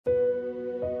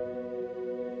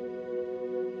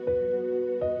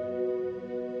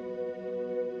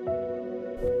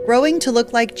Growing to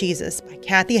Look Like Jesus by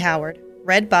Kathy Howard,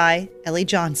 read by Ellie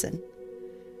Johnson.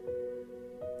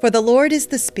 For the Lord is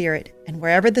the Spirit, and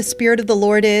wherever the Spirit of the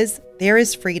Lord is, there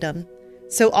is freedom.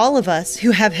 So all of us who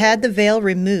have had the veil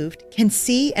removed can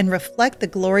see and reflect the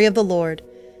glory of the Lord.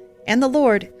 And the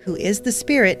Lord, who is the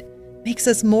Spirit, makes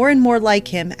us more and more like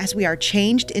Him as we are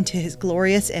changed into His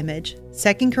glorious image.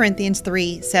 2 Corinthians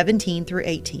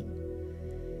 3:17-18.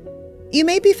 You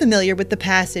may be familiar with the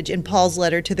passage in Paul's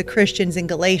letter to the Christians in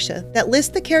Galatia that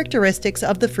lists the characteristics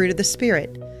of the fruit of the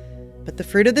Spirit. But the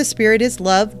fruit of the Spirit is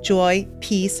love, joy,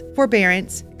 peace,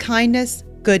 forbearance, kindness,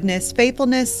 goodness,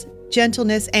 faithfulness,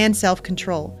 gentleness, and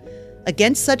self-control.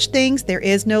 Against such things there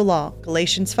is no law.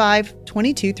 Galatians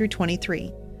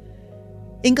 5:22-23.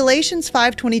 In Galatians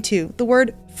 5:22, the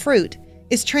word fruit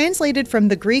is translated from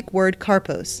the Greek word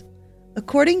karpos.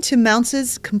 According to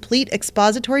Mounce's Complete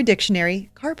Expository Dictionary,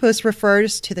 karpos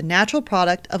refers to the natural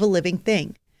product of a living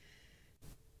thing.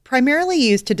 Primarily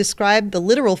used to describe the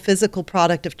literal physical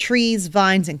product of trees,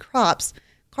 vines, and crops,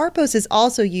 karpos is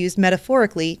also used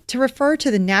metaphorically to refer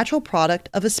to the natural product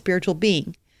of a spiritual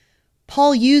being.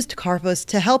 Paul used karpos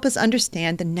to help us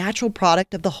understand the natural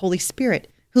product of the Holy Spirit,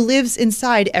 who lives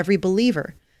inside every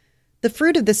believer. The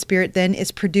fruit of the Spirit, then,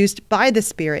 is produced by the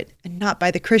Spirit and not by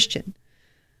the Christian.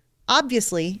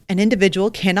 Obviously, an individual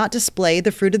cannot display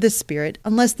the fruit of the Spirit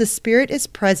unless the Spirit is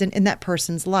present in that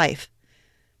person's life.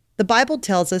 The Bible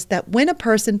tells us that when a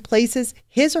person places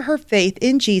his or her faith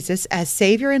in Jesus as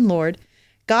Savior and Lord,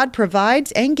 God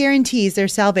provides and guarantees their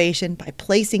salvation by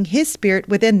placing His Spirit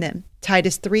within them,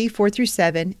 Titus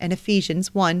 3:4-7 and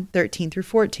Ephesians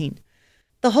 1:13-14.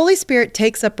 The Holy Spirit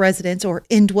takes up residence or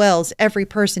indwells every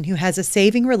person who has a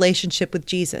saving relationship with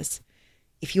Jesus.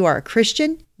 If you are a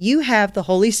Christian, you have the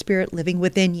Holy Spirit living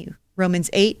within you,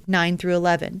 Romans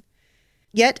 8:9-11.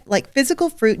 Yet, like physical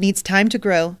fruit needs time to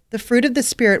grow, the fruit of the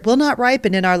Spirit will not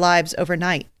ripen in our lives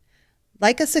overnight.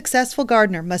 Like a successful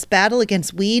gardener must battle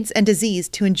against weeds and disease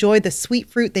to enjoy the sweet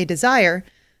fruit they desire,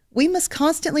 we must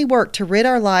constantly work to rid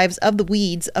our lives of the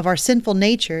weeds of our sinful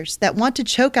natures that want to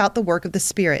choke out the work of the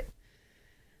Spirit.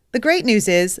 The great news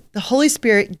is, the Holy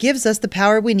Spirit gives us the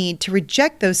power we need to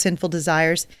reject those sinful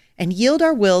desires and yield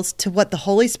our wills to what the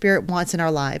Holy Spirit wants in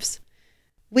our lives.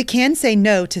 We can say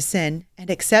no to sin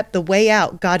and accept the way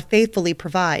out God faithfully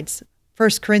provides,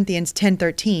 1 Corinthians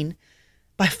 10:13,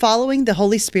 by following the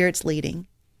Holy Spirit's leading.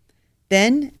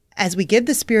 Then, as we give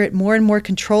the Spirit more and more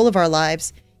control of our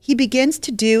lives, He begins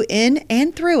to do in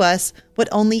and through us what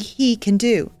only He can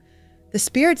do. The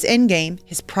Spirit's endgame,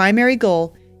 His primary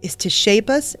goal, is to shape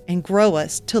us and grow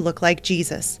us to look like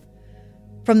Jesus.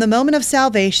 From the moment of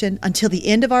salvation until the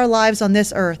end of our lives on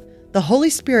this earth, the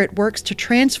Holy Spirit works to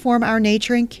transform our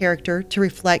nature and character to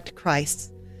reflect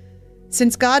Christ's.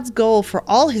 Since God's goal for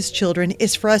all His children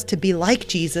is for us to be like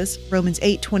Jesus, Romans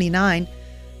 8:29,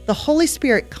 the Holy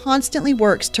Spirit constantly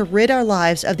works to rid our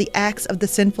lives of the acts of the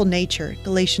sinful nature,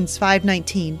 Galatians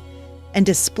 5:19, and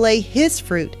display His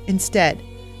fruit instead.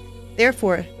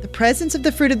 Therefore, the presence of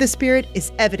the fruit of the Spirit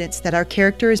is evidence that our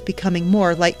character is becoming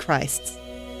more like Christ's.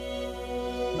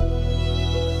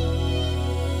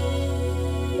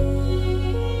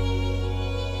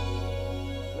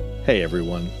 Hey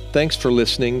everyone, thanks for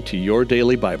listening to Your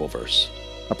Daily Bible Verse,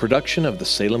 a production of the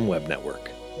Salem Web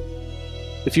Network.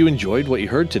 If you enjoyed what you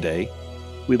heard today,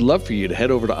 we'd love for you to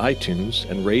head over to iTunes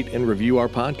and rate and review our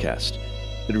podcast.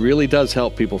 It really does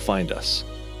help people find us.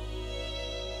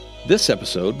 This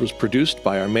episode was produced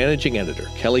by our managing editor,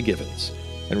 Kelly Givens,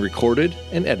 and recorded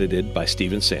and edited by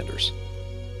Stephen Sanders.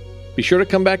 Be sure to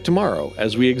come back tomorrow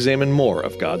as we examine more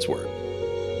of God's Word.